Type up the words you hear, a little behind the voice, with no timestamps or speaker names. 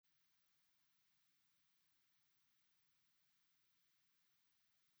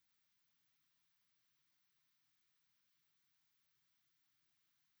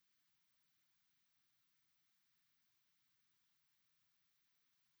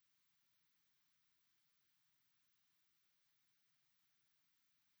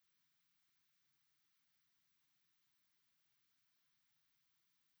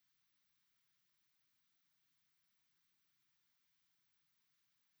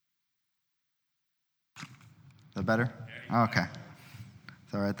that better? Okay.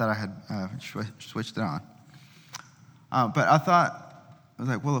 Sorry, I thought I had switched it on. But I was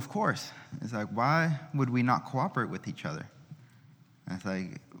like, well, of course. It's like, why would we not cooperate with each other? And it's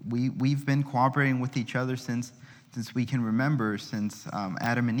like, we've been cooperating with each other since we can remember, since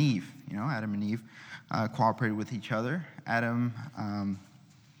Adam and Eve. Adam and Eve cooperated with each other. Adam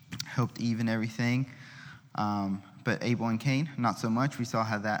helped Eve in everything. But Abel and Cain, not so much. We saw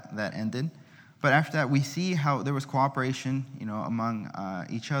how that ended. But after that, we see how there was cooperation, among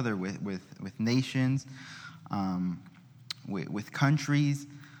each other with nations, with countries.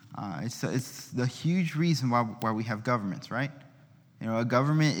 It's the huge reason why we have governments, right? A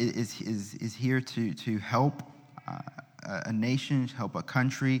government is here to help a nation, help a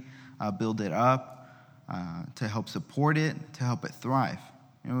country, build it up, to help support it, to help it thrive.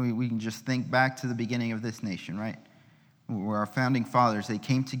 We can just think back to the beginning of this nation, right? Where our founding fathers, they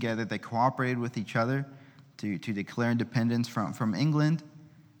came together, they cooperated with each other to declare independence from England,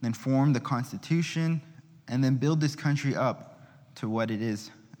 then form the Constitution, and then build this country up to what it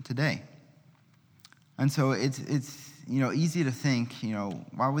is today. And so it's easy to think,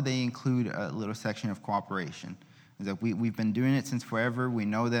 why would they include a little section of cooperation? Is that we've been doing it since forever. We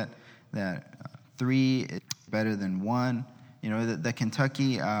know that three is better than one. The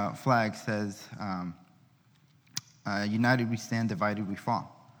Kentucky flag says, united we stand, divided we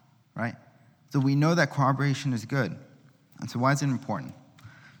fall, right? So we know that cooperation is good. And so why is it important?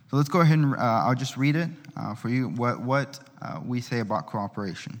 So let's go ahead and I'll just read it for you, what we say about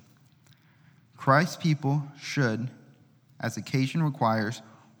cooperation. Christ's people should, as occasion requires,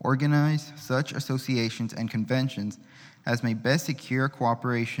 organize such associations and conventions as may best secure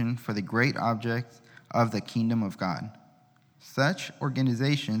cooperation for the great objects of the kingdom of God. Such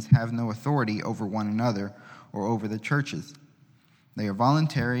organizations have no authority over one another or over the churches. They are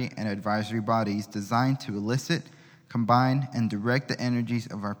voluntary and advisory bodies designed to elicit, combine, and direct the energies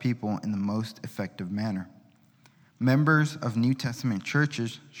of our people in the most effective manner. Members of New Testament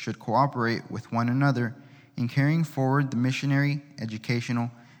churches should cooperate with one another in carrying forward the missionary, educational,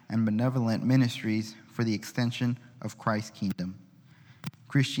 and benevolent ministries for the extension of Christ's kingdom.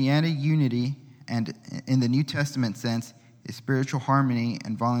 Christianity unity, and in the New Testament sense, is spiritual harmony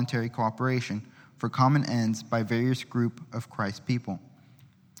and voluntary cooperation for common ends by various group of Christ's people.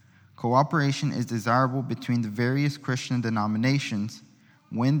 Cooperation is desirable between the various Christian denominations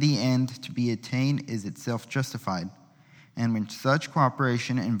when the end to be attained is itself justified, and when such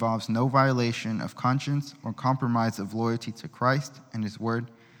cooperation involves no violation of conscience or compromise of loyalty to Christ and His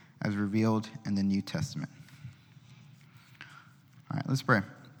Word as revealed in the New Testament. All right, let's pray.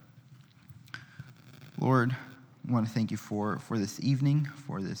 Lord, I want to thank you for this evening,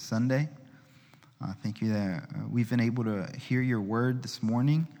 for this Sunday. Thank you that we've been able to hear your word this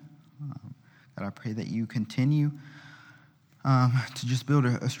morning. God, I pray that you continue to just build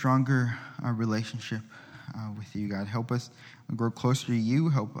a stronger relationship with you. God, help us grow closer to you.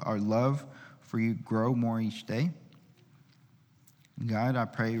 Help our love for you grow more each day. God, I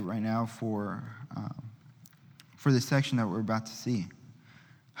pray right now for this section that we're about to see.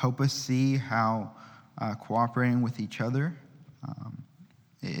 Help us see how cooperating with each other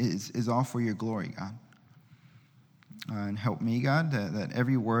is all for your glory, God. And help me, God, that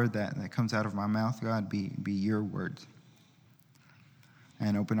every word that comes out of my mouth, God, be your words.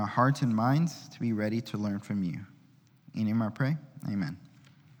 And open our hearts and minds to be ready to learn from you. In your name I pray, amen.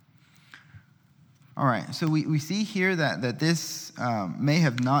 All right, so we see here that this may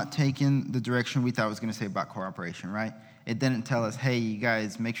have not taken the direction we thought it was going to say about cooperation, right? It didn't tell us, hey, you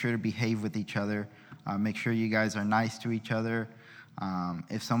guys, make sure to behave with each other. Make sure you guys are nice to each other.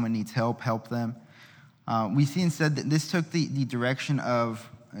 If someone needs help them. We see instead that this took the direction of,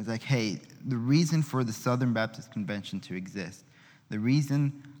 it's like, hey, the reason for the Southern Baptist Convention to exist, the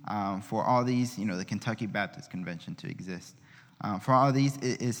reason for all these, the Kentucky Baptist Convention to exist, for all these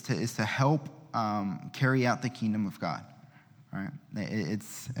is to help carry out the kingdom of God, right?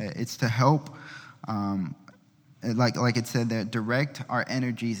 It's to help, like it said there, direct our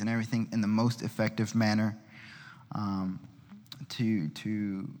energies and everything in the most effective manner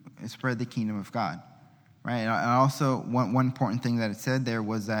to spread the kingdom of God. Right, and also one important thing that it said there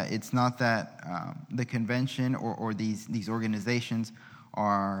was that it's not that the convention or these organizations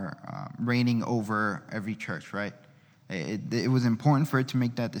are reigning over every church, right? It was important for it to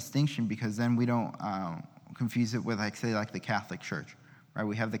make that distinction because then we don't confuse it with, like the Catholic Church, right?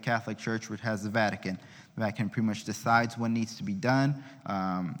 We have the Catholic Church, which has the Vatican. The Vatican pretty much decides what needs to be done.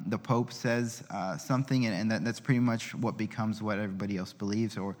 The Pope says something, and that's pretty much what becomes what everybody else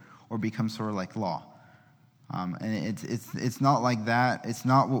believes or becomes sort of like law. And it's not like that. It's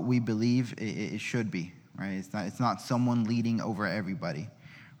not what we believe it should be, right? It's not someone leading over everybody,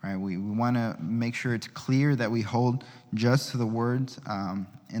 right? We want to make sure it's clear that we hold just to the words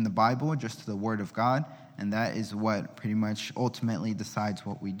in the Bible, just to the Word of God, and that is what pretty much ultimately decides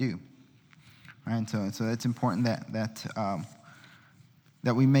what we do, right? So it's important that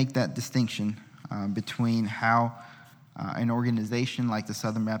we make that distinction between how an organization like the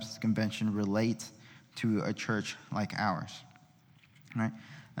Southern Baptist Convention relates to a church like ours, right?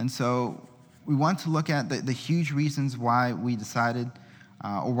 And so we want to look at the huge reasons why we decided,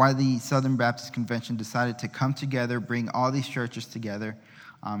 or why the Southern Baptist Convention decided to come together, bring all these churches together,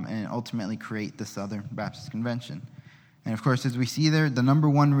 and ultimately create the Southern Baptist Convention. And of course, as we see there, the number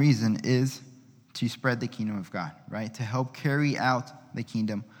one reason is to spread the kingdom of God, right? To help carry out the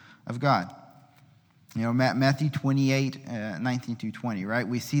kingdom of God. You know, Matthew 28, 19 through 20, right?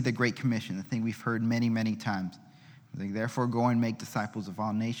 We see the Great Commission, the thing we've heard many, many times. Like, therefore, go and make disciples of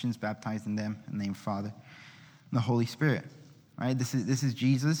all nations, baptizing them in the name of the Father and the Holy Spirit, right? This is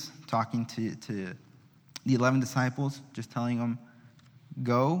Jesus talking to the 11 disciples, just telling them,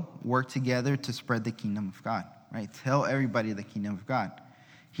 go, work together to spread the kingdom of God, right? Tell everybody the kingdom of God.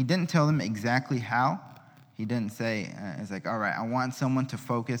 He didn't tell them exactly how. He didn't say, it's like, all right, I want someone to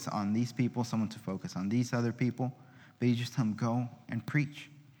focus on these people, someone to focus on these other people. But he just told them, go and preach.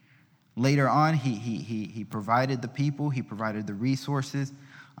 Later on, he provided the people, he provided the resources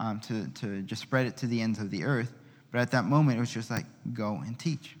to just spread it to the ends of the earth. But at that moment, it was just like, go and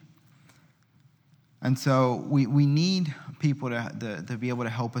teach. And so we need people to be able to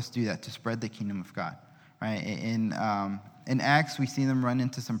help us do that, to spread the kingdom of God, right? In Acts, we see them run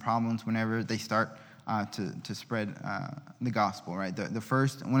into some problems whenever they start to spread the gospel, right? One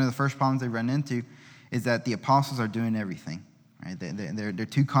of the first problems they run into is that the apostles are doing everything, right? They're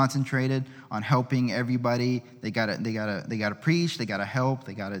too concentrated on helping everybody. They gotta preach, they gotta help,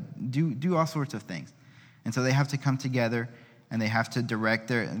 they gotta do all sorts of things, and so they have to come together and they have to direct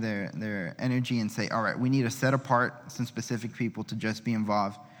their energy and say, all right, we need to set apart some specific people to just be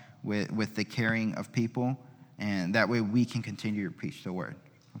involved with the caring of people, and that way we can continue to preach the word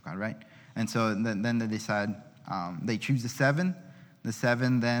of God, right? And so then they decide, they choose the 7. The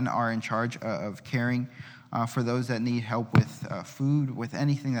 7 then are in charge of caring for those that need help with food, with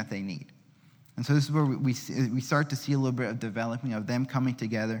anything that they need. And so this is where we start to see a little bit of developing of them coming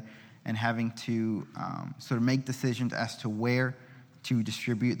together and having to sort of make decisions as to where to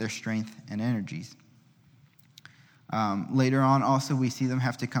distribute their strength and energies. Later on, also, we see them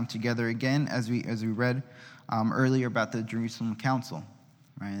have to come together again, as we read earlier about the Jerusalem Council.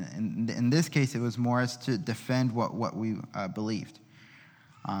 Right? And in this case, it was more as to defend what we believed.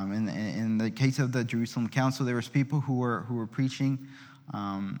 In the case of the Jerusalem Council, there was people who were preaching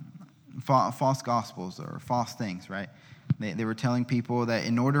false gospels or false things, right? They were telling people that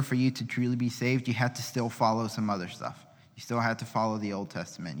in order for you to truly be saved, you had to still follow some other stuff. You still had to follow the Old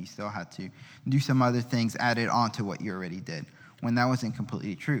Testament. You still had to do some other things added on to what you already did, when that wasn't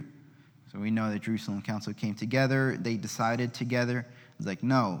completely true. So we know the Jerusalem Council came together. They decided together. It's like,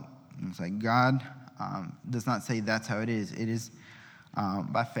 no. It's like God does not say that's how it is. It is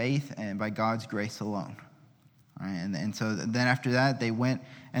by faith and by God's grace alone. Right? And so then after that, they went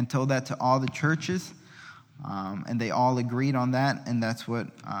and told that to all the churches, and they all agreed on that, and that's what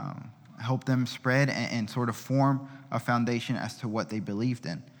helped them spread and sort of form a foundation as to what they believed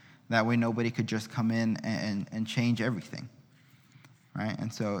in. That way nobody could just come in and change everything. Right,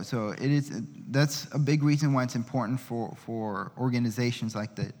 and so that's a big reason why it's important for organizations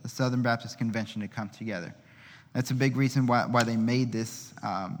like the Southern Baptist Convention to come together. That's a big reason why they made this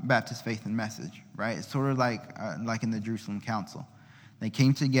Baptist Faith and Message. Right, it's sort of like in the Jerusalem Council. They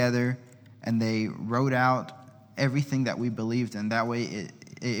came together and they wrote out everything that we believed in. That way,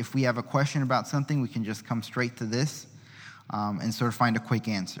 if we have a question about something, we can just come straight to this and sort of find a quick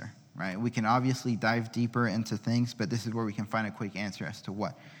answer. Right? We can obviously dive deeper into things, but this is where we can find a quick answer as to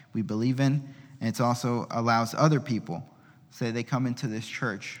what we believe in. And it also allows other people, say they come into this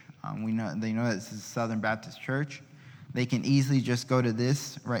church, they know that this is a Southern Baptist church, they can easily just go to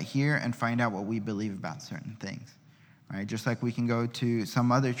this right here and find out what we believe about certain things. Right? Just like we can go to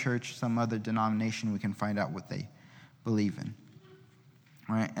some other church, some other denomination, we can find out what they believe in.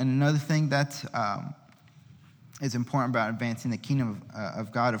 Right? And another thing that is important about advancing the kingdom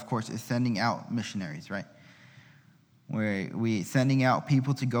of God, of course, is sending out missionaries, right? Where we sending out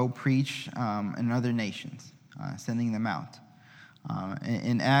people to go preach in other nations, sending them out.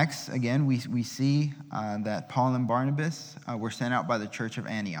 In Acts, again, we see that Paul and Barnabas were sent out by the church of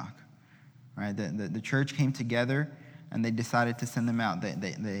Antioch, right? The church came together and they decided to send them out.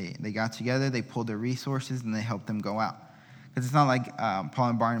 They got together, they pulled their resources, and they helped them go out. Because it's not like Paul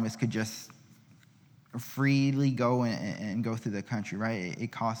and Barnabas could just freely go and go through the country, right?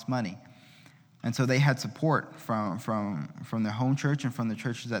 It costs money. And so they had support from their home church and from the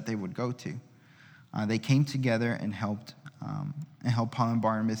churches that they would go to. They came together and helped Paul and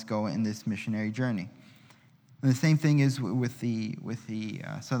Barnabas go in this missionary journey. And the same thing is with the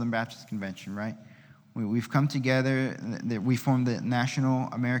Southern Baptist Convention, right? We've come together. We formed the National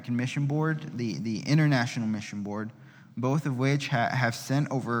American Mission Board, the International Mission Board, both of which have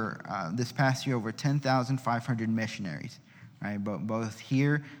sent over this past year over 10,500 missionaries, right? Both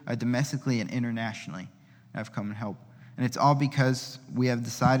here domestically and internationally have come and helped. And it's all because we have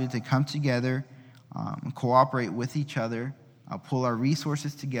decided to come together, cooperate with each other, pull our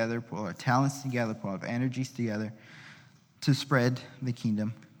resources together, pull our talents together, pull our energies together to spread the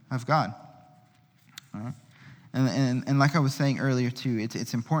kingdom of God. And like I was saying earlier too,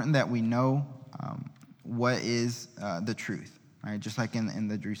 it's important that we know what is the truth, right? Just like in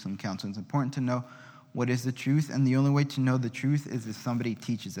the Jerusalem Council, it's important to know what is the truth, and the only way to know the truth is if somebody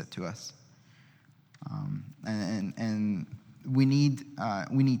teaches it to us. And we need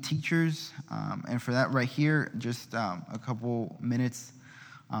teachers, and for that right here, just a couple minutes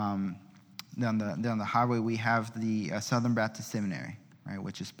down the highway, we have the Southern Baptist Seminary, right,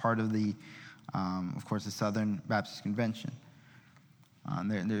 which is part of the, of course, the Southern Baptist Convention.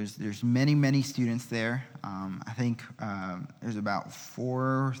 There's many students there. I think there's about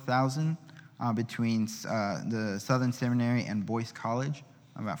 4,000 between the Southern Seminary and Boyce College.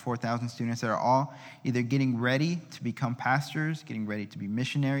 About 4,000 students that are all either getting ready to become pastors, getting ready to be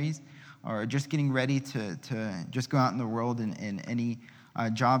missionaries, or just getting ready to just go out in the world in any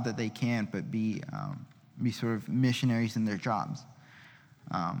job that they can, but be sort of missionaries in their jobs,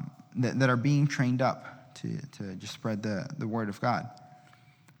 that are being trained up to just spread the word of God.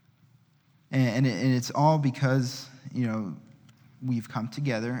 And it's all because, we've come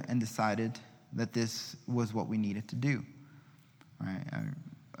together and decided that this was what we needed to do. Right?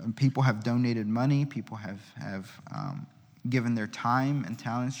 People have donated money. People have given their time and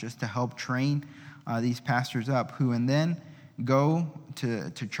talents just to help train these pastors up, who and then go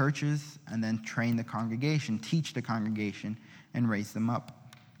to churches and then train the congregation, teach the congregation, and raise them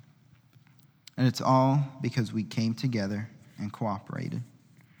up. And it's all because we came together and cooperated.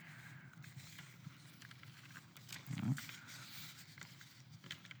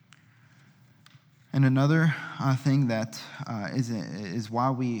 And another thing that is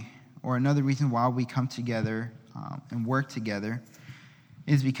why another reason why we come together and work together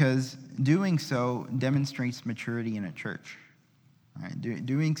is because doing so demonstrates maturity in a church. Right?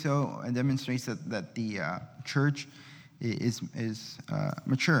 Doing so demonstrates that the church is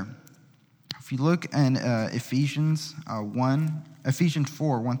mature. If you look in Ephesians 4,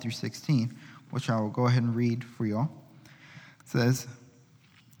 1 through 16, which I will go ahead and read for y'all, it says,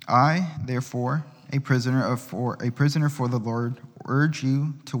 I, therefore, a prisoner for the Lord, urge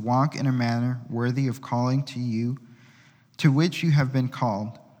you to walk in a manner worthy of calling to which you have been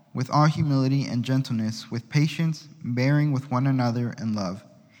called, with all humility and gentleness, with patience, bearing with one another in love,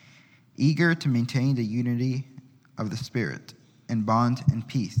 eager to maintain the unity of the Spirit and bond in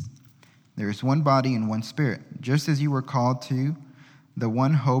peace. There is one body and one Spirit, just as you were called to the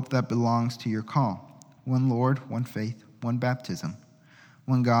one hope that belongs to your call, one Lord, one faith, one baptism,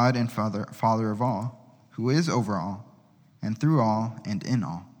 one God and Father of all, who is over all, and through all, and in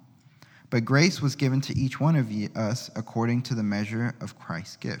all. But grace was given to each one of us according to the measure of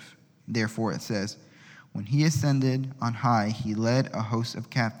Christ's gift. Therefore it says, when he ascended on high, he led a host of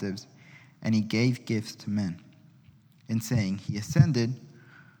captives, and he gave gifts to men. In saying he ascended,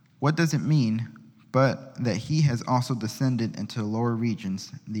 what does it mean but that he has also descended into the lower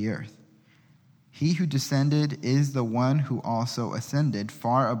regions, the earth? He who descended is the one who also ascended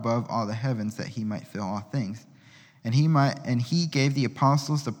far above all the heavens, that he might fill all things. And he gave the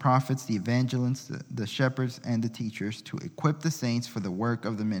apostles, the prophets, the evangelists, the shepherds, and the teachers to equip the saints for the work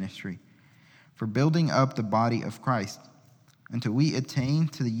of the ministry, for building up the body of Christ, until we attain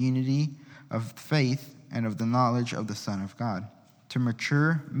to the unity of faith and of the knowledge of the Son of God, to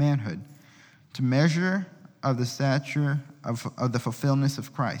mature manhood, to measure of the stature of the fulfillment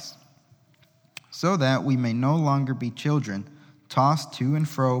of Christ, so that we may no longer be children, tossed to and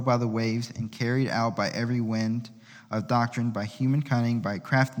fro by the waves and carried out by every wind of doctrine, by human cunning, by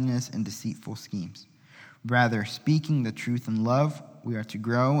craftiness and deceitful schemes. Rather, speaking the truth in love, we are to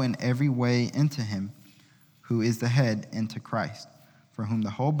grow in every way into him who is the head, into Christ, for whom the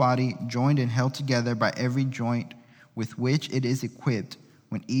whole body, joined and held together by every joint with which it is equipped,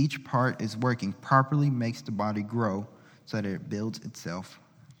 when each part is working properly, makes the body grow so that it builds itself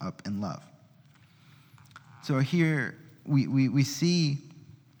up in love. So here we see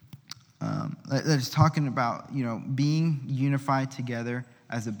that is talking about, being unified together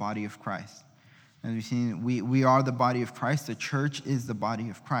as a body of Christ. As we've seen, we are the body of Christ. The church is the body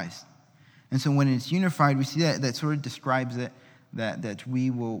of Christ. And so when it's unified, we see that sort of describes it, that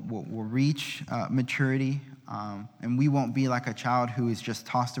we will reach maturity, and we won't be like a child who is just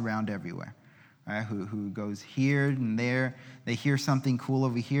tossed around everywhere, right? Who goes here and there. They hear something cool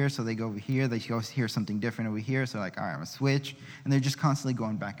over here, so they go over here. They go hear something different over here, so like, all right, I'm going to switch. And they're just constantly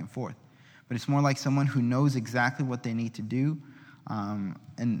going back and forth. But it's more like someone who knows exactly what they need to do,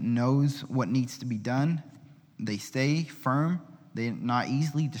 and knows what needs to be done. They stay firm. They're not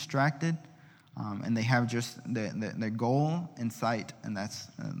easily distracted. And they have just their goal in sight, and that's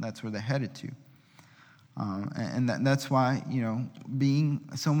where they're headed to. And that's why, being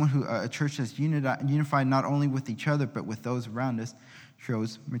someone a church that's unified not only with each other, but with those around us,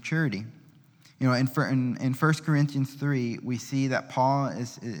 shows maturity. In 1 Corinthians 3, we see that Paul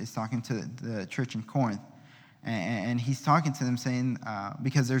is talking to the church in Corinth. And he's talking to them saying,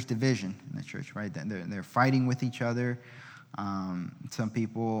 because there's division in the church, right? They're fighting with each other. Some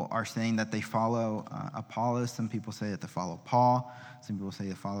people are saying that they follow Apollos. Some people say that they follow Paul. Some people say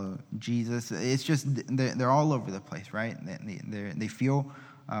they follow Jesus. It's just, they're all over the place, right? They feel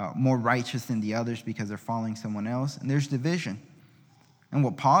more righteous than the others because they're following someone else. And there's division. And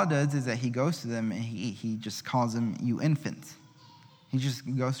what Paul does is that he goes to them and he just calls them, you infants. He just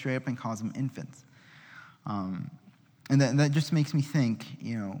goes straight up and calls them infants. And that just makes me think,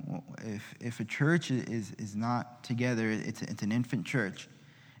 if a church is not together, it's an infant church.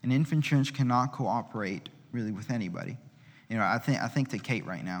 An infant church cannot cooperate really with anybody. I think to Kate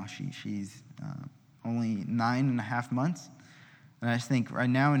right now, she's only 9.5 months, and I just think right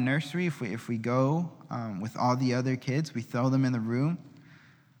now in nursery, if we go with all the other kids, we throw them in the room.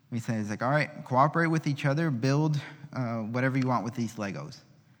 We say it's like, all right, cooperate with each other, build whatever you want with these Legos.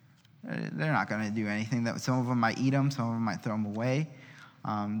 They're not going to do anything. Some of them might eat them. Some of them might throw them away.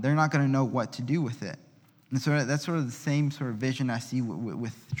 They're not going to know what to do with it. And so that's sort of the same sort of vision I see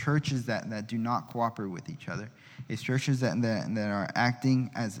with churches that do not cooperate with each other. It's churches that are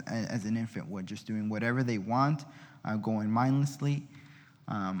acting as an infant would, just doing whatever they want, going mindlessly.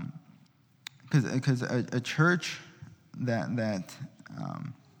 Because a church that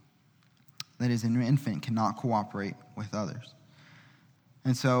is an infant cannot cooperate with others.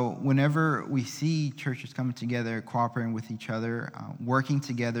 And so whenever we see churches coming together, cooperating with each other, working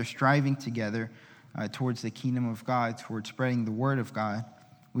together, striving together towards the kingdom of God, towards spreading the word of God,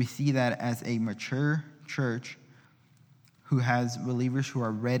 we see that as a mature church who has believers who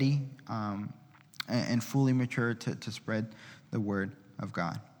are ready and fully mature to spread the word of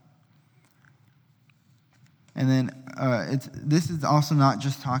God. And then this is also not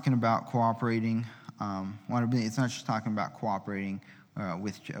just talking about cooperating. It's not just talking about cooperating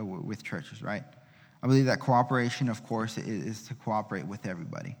with churches, right? I believe that cooperation, of course, is to cooperate with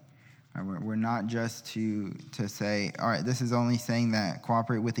everybody. Right? We're not just to say, all right, this is only saying that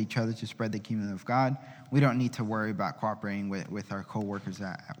cooperate with each other to spread the kingdom of God. We don't need to worry about cooperating with our coworkers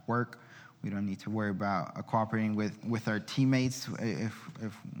at work. We don't need to worry about cooperating with our teammates if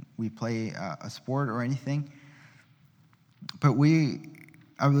we play a sport or anything. But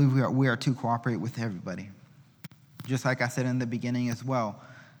I believe we are to cooperate with everybody. Just like I said in the beginning as well,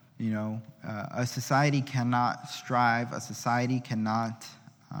 a society cannot strive, a society cannot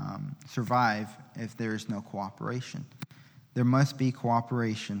survive if there is no cooperation. There must be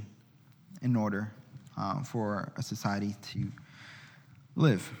cooperation in order for a society to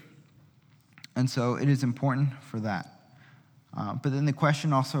live. And so it is important for that. But then the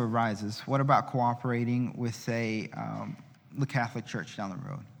question also arises, what about cooperating with, say, the Catholic Church down the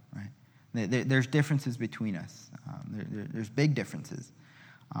road, right? There's differences between us. There's big differences.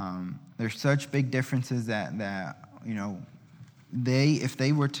 There's such big differences that if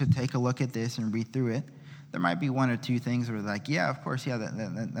they were to take a look at this and read through it, there might be one or two things where they're like, yeah, of course, yeah,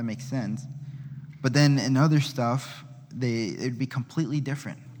 that makes sense. But then in other stuff, it'd be completely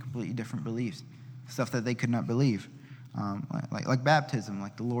different beliefs, stuff that they could not believe, like baptism,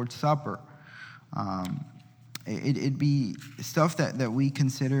 like the Lord's Supper. It'd be stuff that we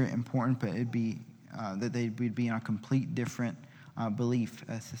consider important, but it'd be that they'd be in a complete different belief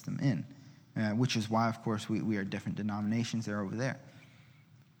system in, which is why, of course, we are different denominations there over there.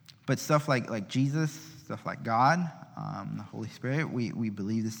 But stuff like Jesus, stuff like God, the Holy Spirit, we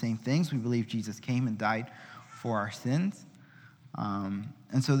believe the same things. We believe Jesus came and died for our sins.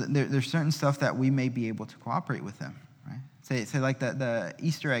 And so there's certain stuff that we may be able to cooperate with them, right? Say like the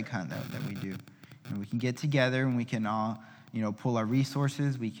Easter egg hunt that we do. We can get together and we can all, pull our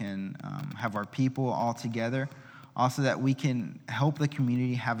resources. We can have our people all together also that we can help the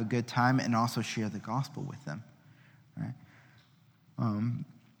community have a good time and also share the gospel with them, right?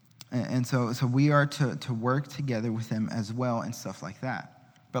 And so we are to work together with them as well and stuff like that.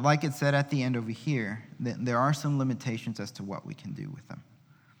 But like it said at the end over here, there are some limitations as to what we can do with them,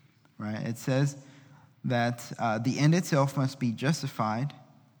 right? It says that the end itself must be justified,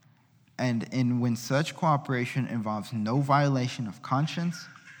 and when such cooperation involves no violation of conscience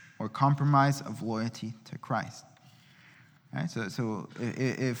or compromise of loyalty to Christ. Right? So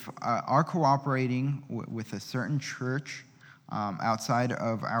if our cooperating with a certain church outside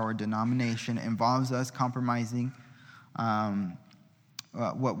of our denomination involves us compromising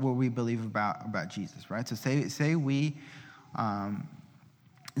what we believe about Jesus, right? So say we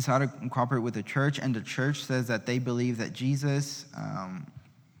decide to cooperate with the church, and the church says that they believe that Jesus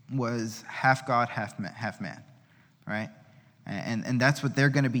was half God, half man, right? And that's what they're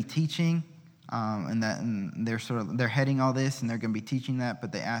going to be teaching, and they're heading all this, and they're going to be teaching that.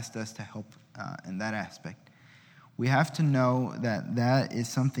 But they asked us to help in that aspect. We have to know that is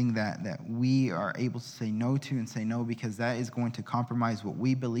something that we are able to say no to and say no, because that is going to compromise what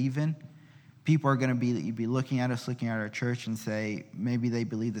we believe in. People are going to be looking at us, looking at our church, and say maybe they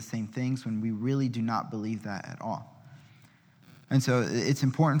believe the same things when we really do not believe that at all. And so it's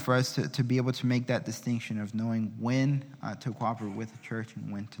important for us to be able to make that distinction of knowing when to cooperate with the church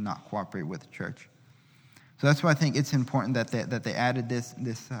and when to not cooperate with the church. So that's why I think it's important that they added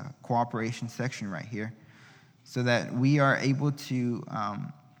this cooperation section right here, so that we are able to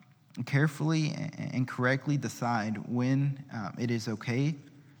carefully and correctly decide when it is okay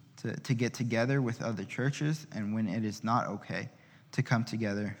to get together with other churches and when it is not okay to come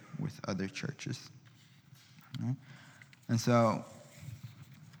together with other churches. Right? And so,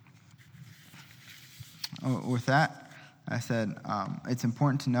 with that, I said it's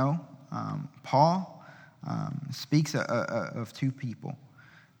important to know Paul speaks of two people.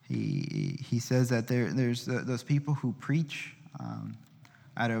 He says that there's those people who preach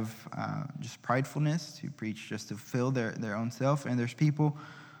out of just pridefulness, who preach just to fill their own self, and there's people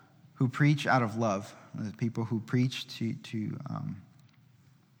who preach out of love. There's people who preach to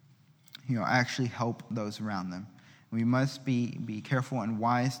actually help those around them. We must be careful and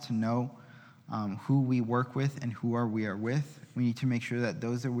wise to know who we work with and who we are with. We need to make sure that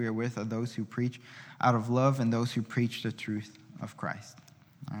those that we are with are those who preach out of love and those who preach the truth of Christ.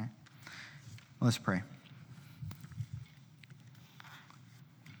 All right? Let's pray.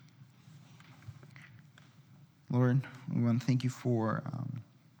 Lord, we want to thank you for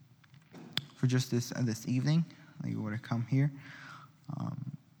just this evening that you would have come here,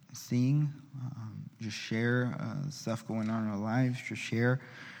 sing, just share stuff going on in our lives, just share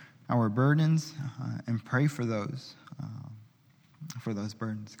our burdens, and pray for those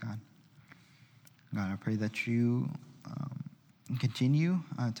burdens, God. God, I pray that you continue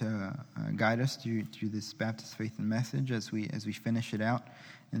to guide us through this Baptist Faith and Message as we finish it out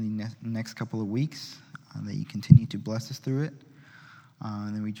in the next couple of weeks, that you continue to bless us through it,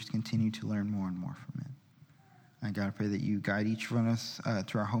 and then we just continue to learn more and more from it. And God, I pray that you guide each one of us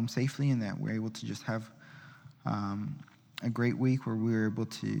to our home safely, and that we're able to just have a great week where we're able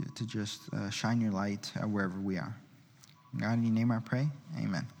to just shine your light wherever we are. God, in your name I pray,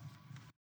 amen.